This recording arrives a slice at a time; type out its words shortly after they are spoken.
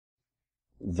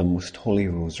The Most Holy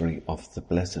Rosary of the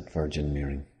Blessed Virgin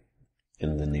Mary.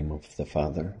 In the name of the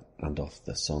Father, and of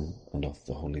the Son, and of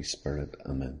the Holy Spirit.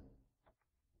 Amen.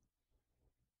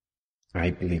 I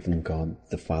believe in God,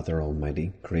 the Father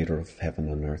Almighty, creator of heaven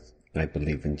and earth. I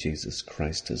believe in Jesus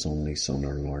Christ, his only Son,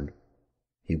 our Lord.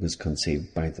 He was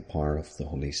conceived by the power of the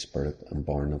Holy Spirit and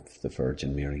born of the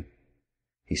Virgin Mary.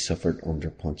 He suffered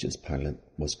under Pontius Pilate,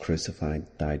 was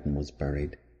crucified, died, and was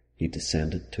buried. He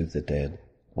descended to the dead.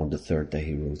 On the third day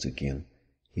he rose again.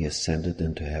 He ascended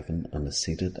into heaven and is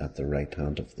seated at the right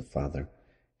hand of the Father.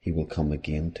 He will come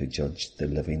again to judge the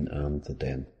living and the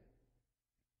dead.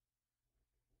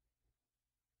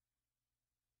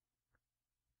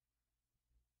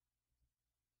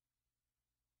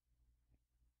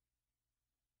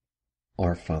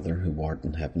 Our Father, who art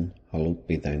in heaven, hallowed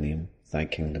be thy name. Thy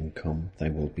kingdom come, thy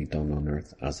will be done on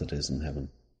earth as it is in heaven.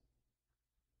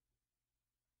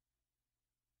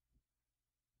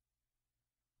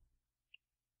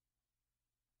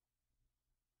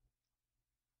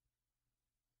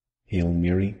 Hail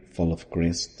Mary, full of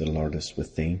grace, the Lord is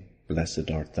with thee. Blessed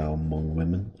art thou among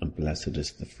women, and blessed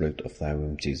is the fruit of thy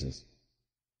womb, Jesus.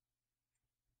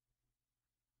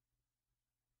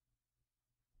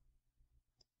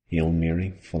 Hail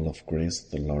Mary, full of grace,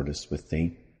 the Lord is with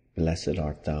thee. Blessed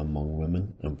art thou among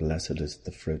women, and blessed is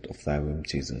the fruit of thy womb,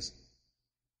 Jesus.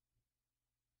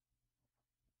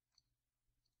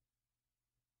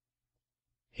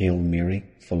 Hail Mary,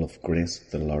 full of grace,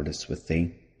 the Lord is with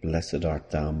thee. Blessed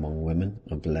art thou among women,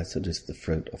 and blessed is the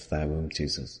fruit of thy womb,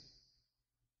 Jesus.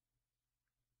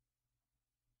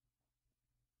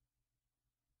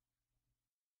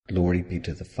 Glory be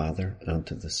to the Father, and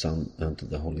to the Son, and to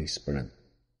the Holy Spirit.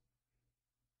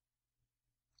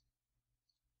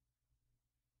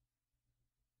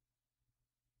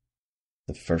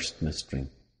 The first mystery.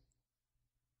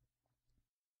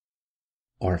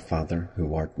 Our Father,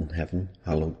 who art in heaven,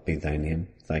 hallowed be thy name.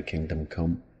 Thy kingdom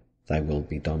come, thy will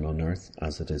be done on earth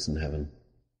as it is in heaven.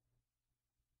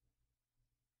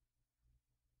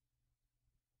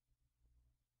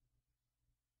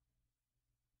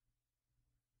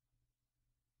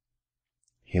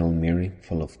 Hail Mary,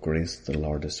 full of grace, the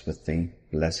Lord is with thee.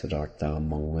 Blessed art thou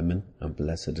among women, and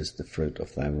blessed is the fruit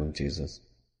of thy womb, Jesus.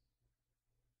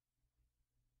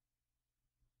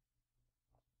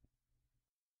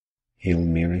 Hail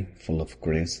Mary, full of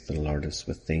grace, the Lord is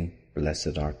with thee.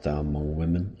 Blessed art thou among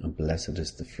women, and blessed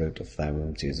is the fruit of thy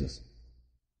womb, Jesus.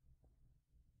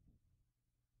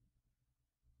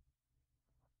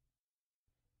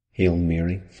 Hail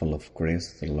Mary, full of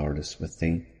grace, the Lord is with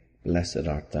thee. Blessed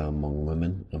art thou among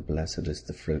women, and blessed is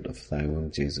the fruit of thy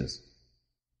womb, Jesus.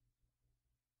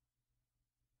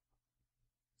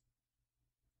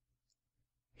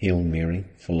 Hail Mary,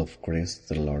 full of grace,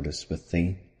 the Lord is with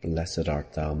thee. Blessed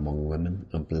art thou among women,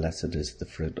 and blessed is the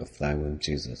fruit of thy womb,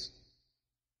 Jesus.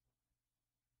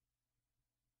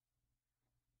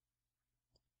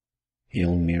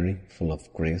 Hail Mary, full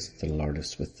of grace, the Lord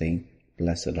is with thee.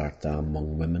 Blessed art thou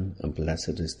among women, and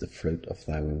blessed is the fruit of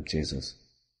thy womb, Jesus.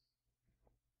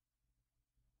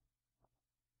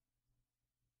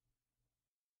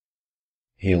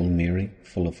 Hail Mary,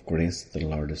 full of grace, the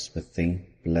Lord is with thee.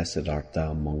 Blessed art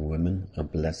thou among women,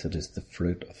 and blessed is the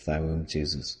fruit of thy womb,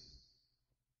 Jesus.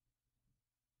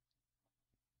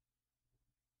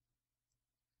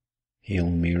 Hail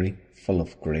Mary, full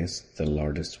of grace, the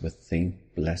Lord is with thee.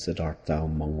 Blessed art thou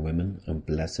among women, and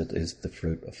blessed is the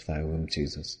fruit of thy womb,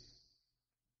 Jesus.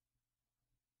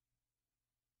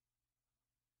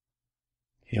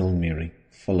 Hail Mary,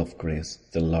 full of grace,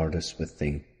 the Lord is with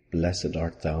thee. Blessed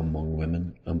art thou among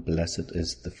women, and blessed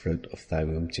is the fruit of thy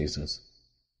womb, Jesus.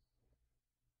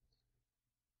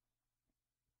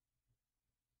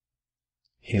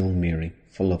 Hail Mary,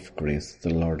 full of grace,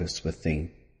 the Lord is with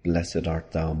thee. Blessed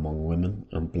art thou among women,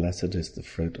 and blessed is the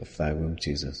fruit of thy womb,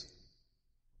 Jesus.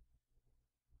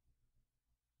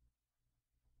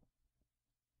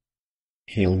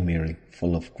 Hail Mary,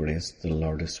 full of grace, the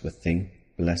Lord is with thee.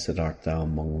 Blessed art thou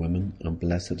among women, and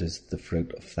blessed is the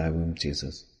fruit of thy womb,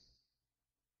 Jesus.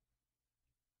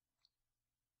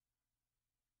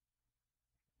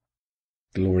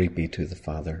 Glory be to the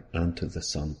Father, and to the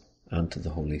Son, and to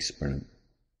the Holy Spirit.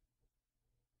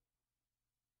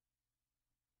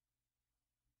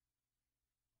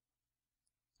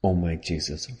 O my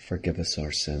Jesus, forgive us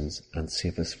our sins, and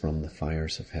save us from the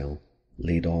fires of hell.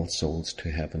 Lead all souls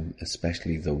to heaven,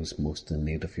 especially those most in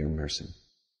need of your mercy.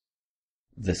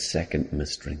 The second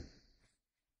mystery.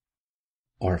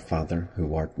 Our Father,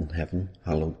 who art in heaven,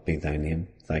 hallowed be thy name.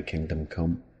 Thy kingdom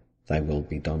come, thy will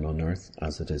be done on earth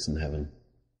as it is in heaven.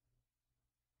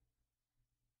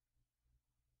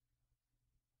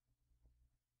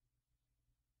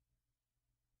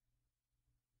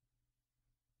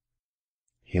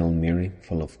 Hail Mary,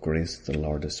 full of grace, the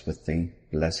Lord is with thee.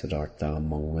 Blessed art thou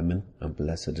among women, and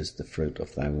blessed is the fruit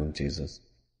of thy womb, Jesus.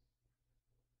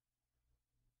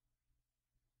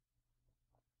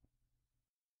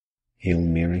 Hail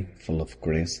Mary, full of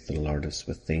grace, the Lord is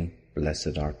with thee.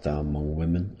 Blessed art thou among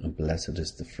women, and blessed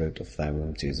is the fruit of thy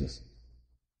womb, Jesus.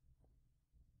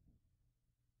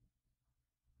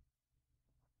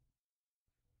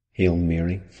 Hail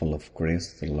Mary, full of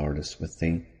grace, the Lord is with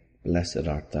thee. Blessed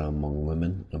art thou among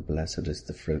women, and blessed is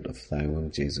the fruit of thy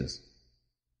womb, Jesus.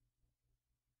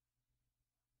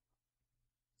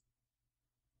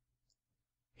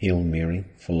 Hail Mary,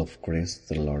 full of grace,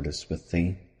 the Lord is with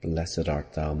thee. Blessed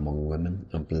art thou among women,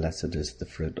 and blessed is the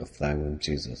fruit of thy womb,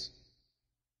 Jesus.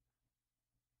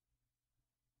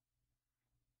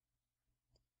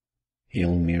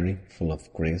 Hail Mary, full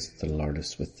of grace, the Lord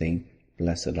is with thee.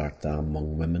 Blessed art thou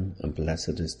among women, and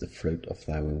blessed is the fruit of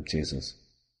thy womb, Jesus.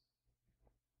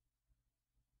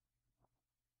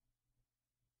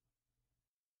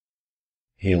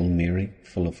 Hail Mary,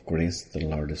 full of grace, the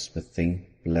Lord is with thee.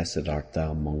 Blessed art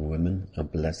thou among women,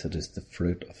 and blessed is the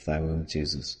fruit of thy womb,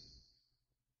 Jesus.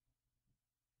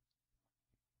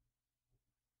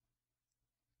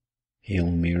 Hail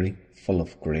Mary, full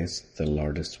of grace, the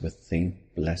Lord is with thee.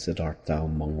 Blessed art thou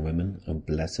among women, and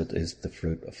blessed is the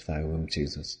fruit of thy womb,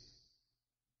 Jesus.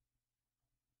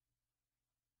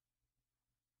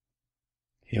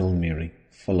 Hail Mary,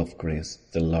 full of grace,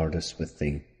 the Lord is with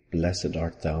thee. Blessed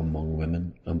art thou among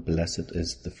women, and blessed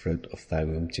is the fruit of thy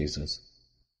womb, Jesus.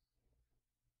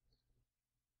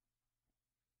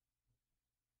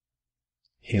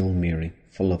 Hail Mary,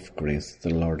 full of grace,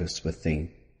 the Lord is with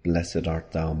thee. Blessed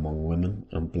art thou among women,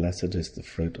 and blessed is the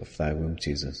fruit of thy womb,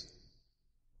 Jesus.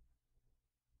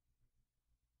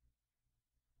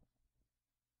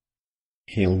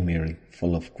 Hail Mary,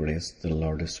 full of grace, the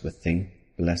Lord is with thee.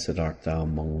 Blessed art thou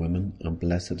among women, and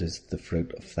blessed is the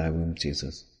fruit of thy womb,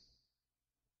 Jesus.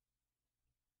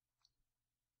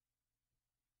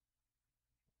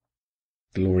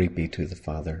 Glory be to the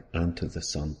Father, and to the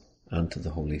Son, and to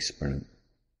the Holy Spirit.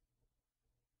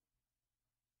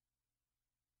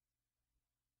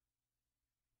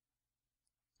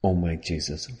 O my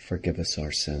Jesus, forgive us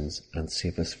our sins, and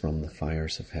save us from the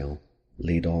fires of hell.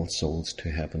 Lead all souls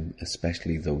to heaven,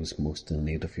 especially those most in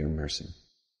need of your mercy.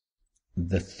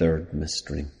 The third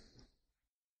mystery.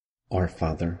 Our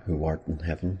Father, who art in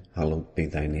heaven, hallowed be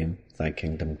thy name. Thy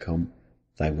kingdom come,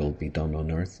 thy will be done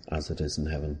on earth as it is in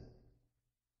heaven.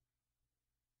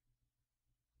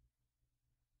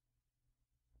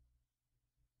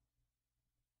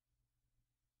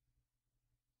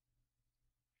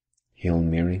 Hail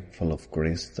Mary, full of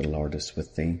grace, the Lord is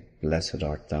with thee. Blessed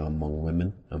art thou among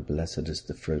women, and blessed is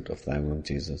the fruit of thy womb,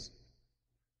 Jesus.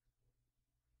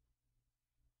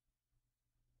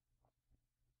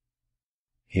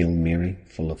 Hail Mary,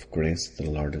 full of grace, the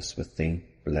Lord is with thee.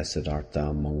 Blessed art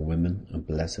thou among women, and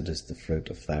blessed is the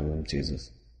fruit of thy womb, Jesus.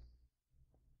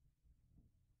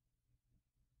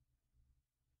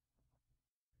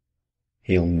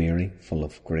 Hail Mary, full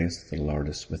of grace, the Lord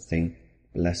is with thee.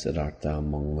 Blessed art thou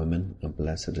among women, and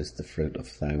blessed is the fruit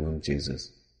of thy womb,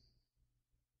 Jesus.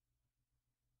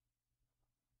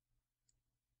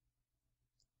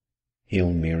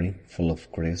 Hail Mary, full of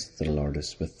grace, the Lord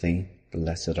is with thee.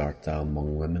 Blessed art thou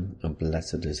among women, and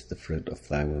blessed is the fruit of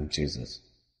thy womb, Jesus.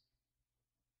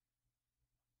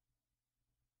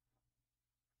 Hail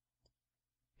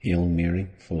Mary,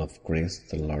 full of grace,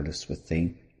 the Lord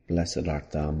is with thee. Blessed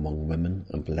art thou among women,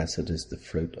 and blessed is the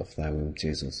fruit of thy womb,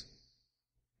 Jesus.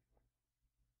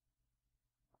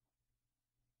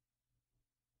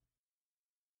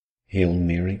 Hail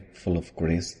Mary, full of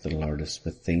grace, the Lord is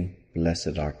with thee.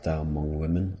 Blessed art thou among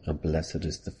women, and blessed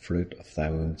is the fruit of thy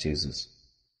womb, Jesus.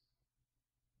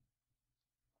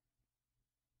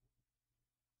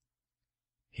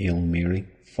 Hail Mary,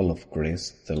 full of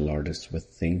grace, the Lord is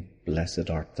with thee. Blessed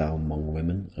art thou among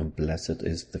women, and blessed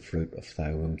is the fruit of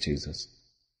thy womb, Jesus.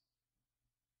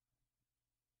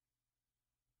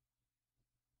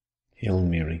 Hail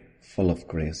Mary, full of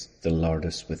grace, the Lord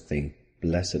is with thee.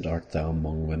 Blessed art thou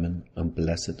among women, and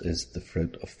blessed is the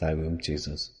fruit of thy womb,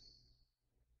 Jesus.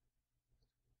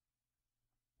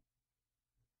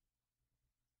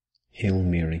 Hail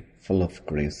Mary, full of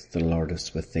grace, the Lord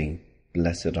is with thee.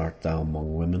 Blessed art thou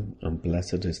among women, and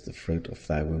blessed is the fruit of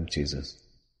thy womb, Jesus.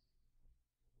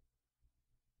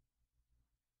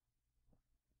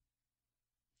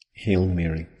 Hail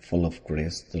Mary, full of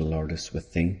grace, the Lord is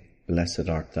with thee. Blessed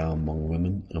art thou among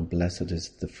women, and blessed is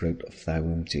the fruit of thy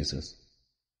womb, Jesus.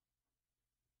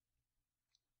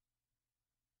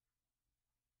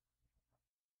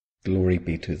 Glory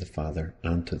be to the Father,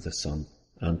 and to the Son,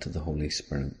 and to the Holy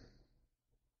Spirit.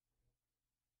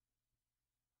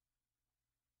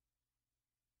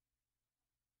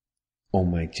 O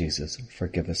my Jesus,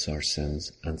 forgive us our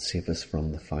sins and save us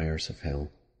from the fires of hell.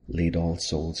 Lead all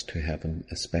souls to heaven,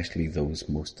 especially those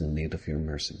most in need of your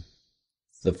mercy.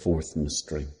 The fourth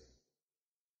mystery.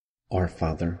 Our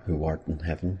Father, who art in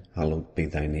heaven, hallowed be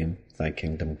thy name. Thy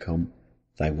kingdom come,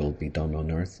 thy will be done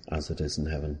on earth as it is in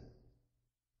heaven.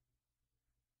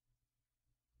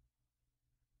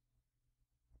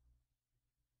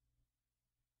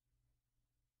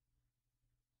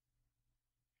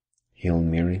 Hail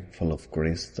Mary, full of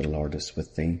grace, the Lord is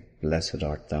with thee. Blessed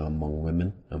art thou among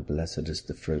women, and blessed is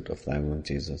the fruit of thy womb,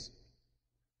 Jesus.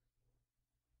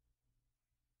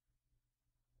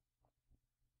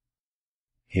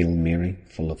 Hail Mary,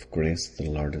 full of grace, the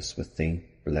Lord is with thee.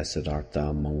 Blessed art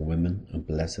thou among women, and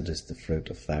blessed is the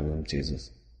fruit of thy womb, Jesus.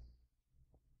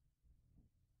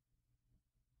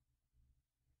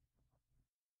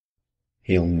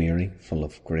 Hail Mary, full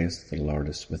of grace, the Lord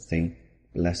is with thee.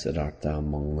 Blessed art thou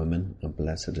among women, and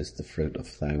blessed is the fruit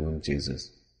of thy womb,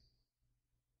 Jesus.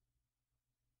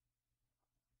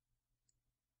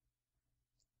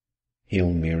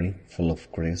 Hail Mary, full of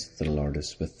grace, the Lord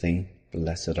is with thee.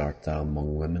 Blessed art thou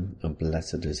among women, and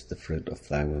blessed is the fruit of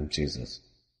thy womb, Jesus.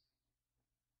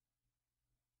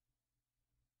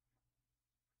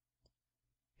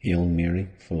 Hail Mary,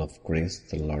 full of grace,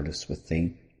 the Lord is with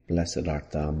thee. Blessed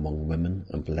art thou among women,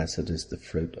 and blessed is the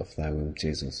fruit of thy womb,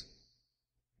 Jesus.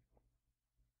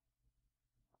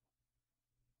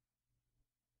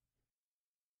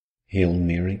 Hail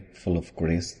Mary, full of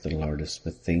grace, the Lord is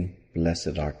with thee.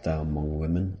 Blessed art thou among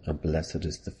women, and blessed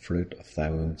is the fruit of thy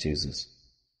womb, Jesus.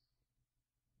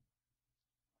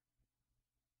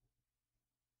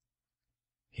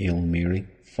 Hail Mary,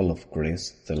 full of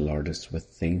grace, the Lord is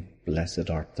with thee. Blessed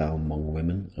art thou among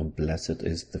women, and blessed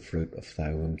is the fruit of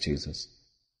thy womb, Jesus.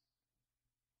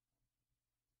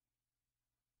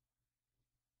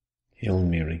 Hail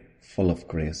Mary, full of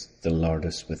grace, the Lord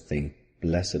is with thee.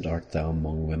 Blessed art thou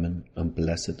among women, and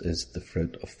blessed is the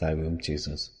fruit of thy womb,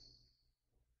 Jesus.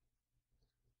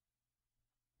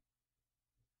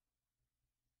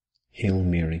 Hail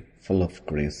Mary, full of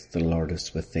grace, the Lord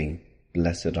is with thee.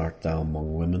 Blessed art thou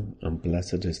among women, and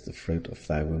blessed is the fruit of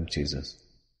thy womb, Jesus.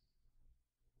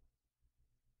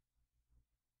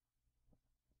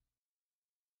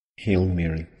 Hail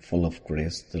Mary, full of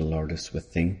grace, the Lord is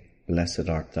with thee. Blessed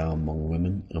art thou among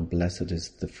women, and blessed is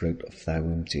the fruit of thy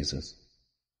womb, Jesus.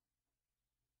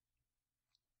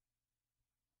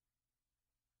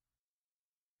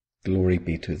 Glory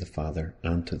be to the Father,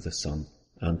 and to the Son,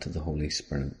 and to the Holy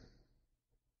Spirit.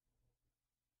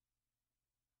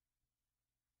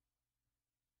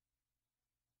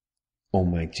 O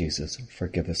my Jesus,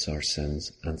 forgive us our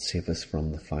sins, and save us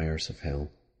from the fires of hell.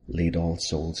 Lead all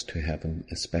souls to heaven,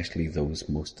 especially those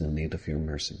most in need of your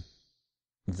mercy.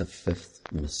 The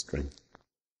fifth mystery.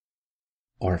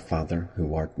 Our Father,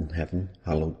 who art in heaven,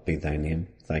 hallowed be thy name.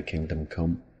 Thy kingdom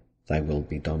come, thy will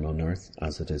be done on earth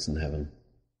as it is in heaven.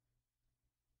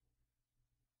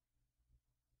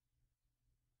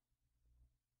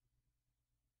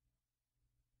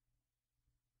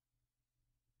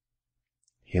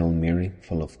 Hail Mary,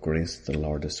 full of grace, the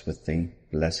Lord is with thee.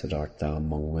 Blessed art thou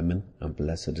among women, and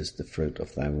blessed is the fruit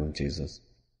of thy womb, Jesus.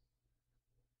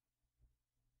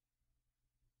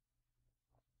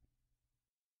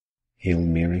 Hail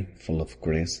Mary, full of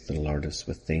grace, the Lord is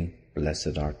with thee.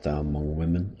 Blessed art thou among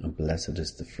women, and blessed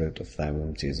is the fruit of thy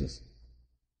womb, Jesus.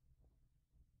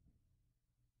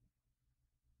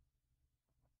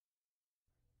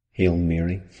 Hail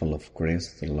Mary, full of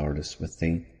grace, the Lord is with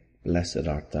thee. Blessed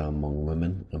art thou among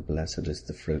women, and blessed is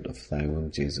the fruit of thy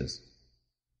womb, Jesus.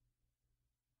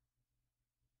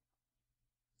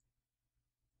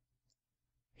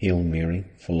 Hail Mary,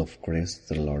 full of grace,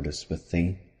 the Lord is with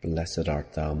thee. Blessed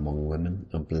art thou among women,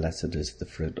 and blessed is the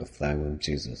fruit of thy womb,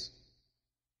 Jesus.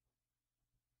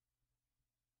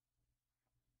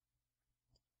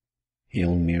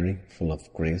 Hail Mary, full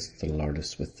of grace, the Lord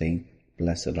is with thee.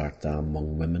 Blessed art thou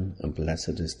among women, and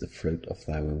blessed is the fruit of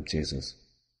thy womb, Jesus.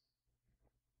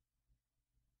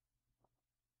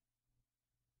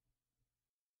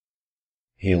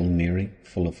 Hail Mary,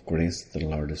 full of grace, the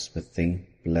Lord is with thee.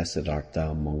 Blessed art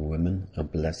thou among women,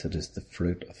 and blessed is the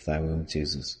fruit of thy womb,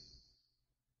 Jesus.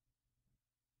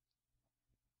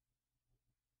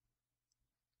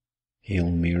 Hail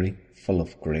Mary, full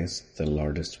of grace, the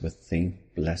Lord is with thee.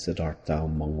 Blessed art thou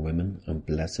among women, and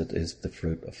blessed is the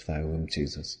fruit of thy womb,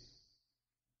 Jesus.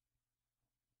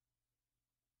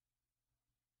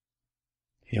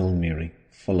 Hail Mary,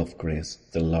 full of grace,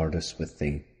 the Lord is with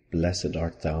thee. Blessed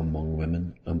art thou among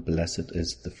women, and blessed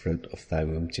is the fruit of thy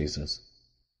womb, Jesus.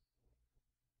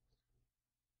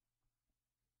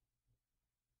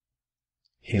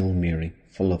 Hail Mary,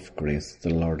 full of grace,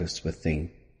 the Lord is with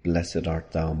thee. Blessed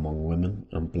art thou among women,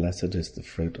 and blessed is the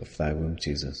fruit of thy womb,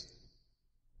 Jesus.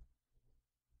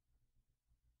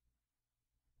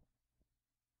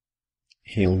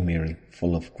 Hail Mary,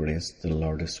 full of grace, the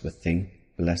Lord is with thee.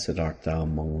 Blessed art thou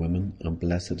among women, and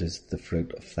blessed is the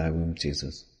fruit of thy womb,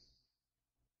 Jesus.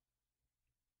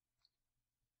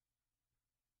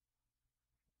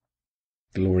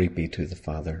 Glory be to the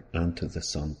Father, and to the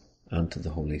Son, and to the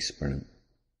Holy Spirit.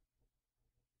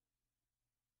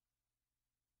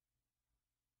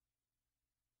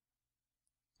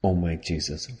 O my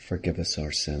Jesus, forgive us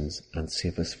our sins, and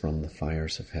save us from the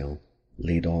fires of hell.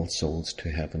 Lead all souls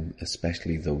to heaven,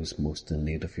 especially those most in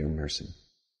need of your mercy.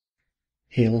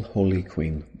 Hail, Holy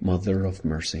Queen, Mother of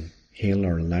Mercy. Hail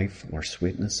our life, our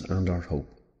sweetness, and our hope.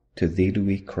 To thee do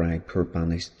we cry, poor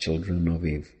banished children of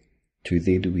Eve. To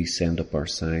thee do we send up our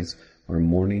sighs, our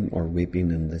mourning or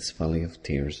weeping in this valley of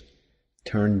tears.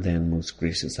 Turn then, most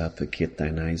gracious Advocate,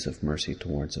 thine eyes of mercy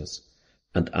towards us,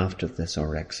 and after this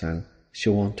our exile,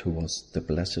 show unto us the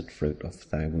blessed fruit of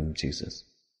thy womb, Jesus.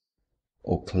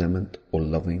 O clement, O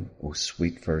loving, O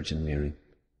sweet Virgin Mary,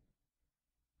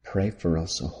 pray for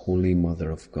us, O Holy Mother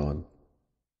of God.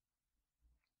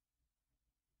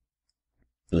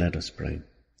 Let us pray.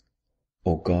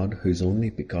 O God, whose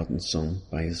only begotten Son,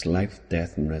 by his life,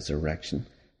 death, and resurrection,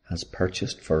 has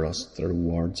purchased for us the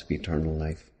rewards of eternal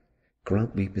life,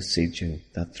 grant, we beseech you,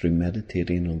 that through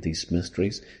meditating on these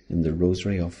mysteries in the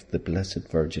Rosary of the Blessed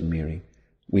Virgin Mary,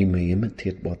 we may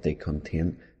imitate what they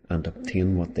contain and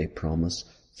obtain what they promise,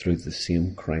 through the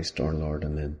same Christ our Lord.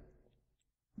 Amen.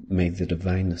 May the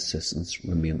divine assistance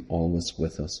remain always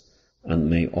with us, and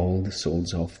may all the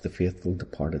souls of the faithful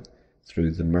departed,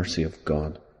 through the mercy of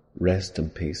God, rest in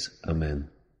peace. Amen.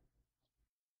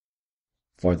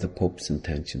 For the Pope's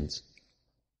intentions.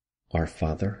 Our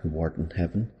Father, who art in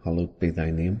heaven, hallowed be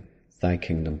thy name. Thy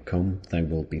kingdom come, thy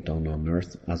will be done on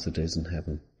earth as it is in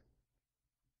heaven.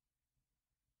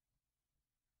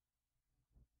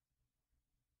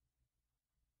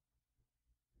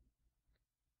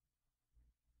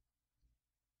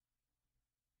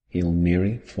 Hail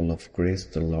Mary, full of grace,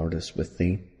 the Lord is with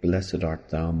thee. Blessed art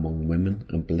thou among women,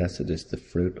 and blessed is the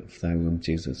fruit of thy womb,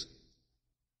 Jesus.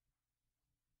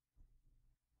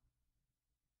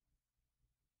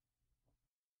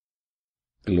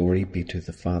 Glory be to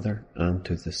the Father, and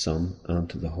to the Son, and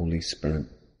to the Holy Spirit.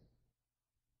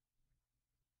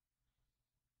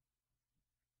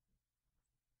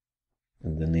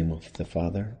 In the name of the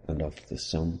Father, and of the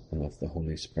Son, and of the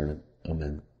Holy Spirit.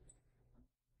 Amen.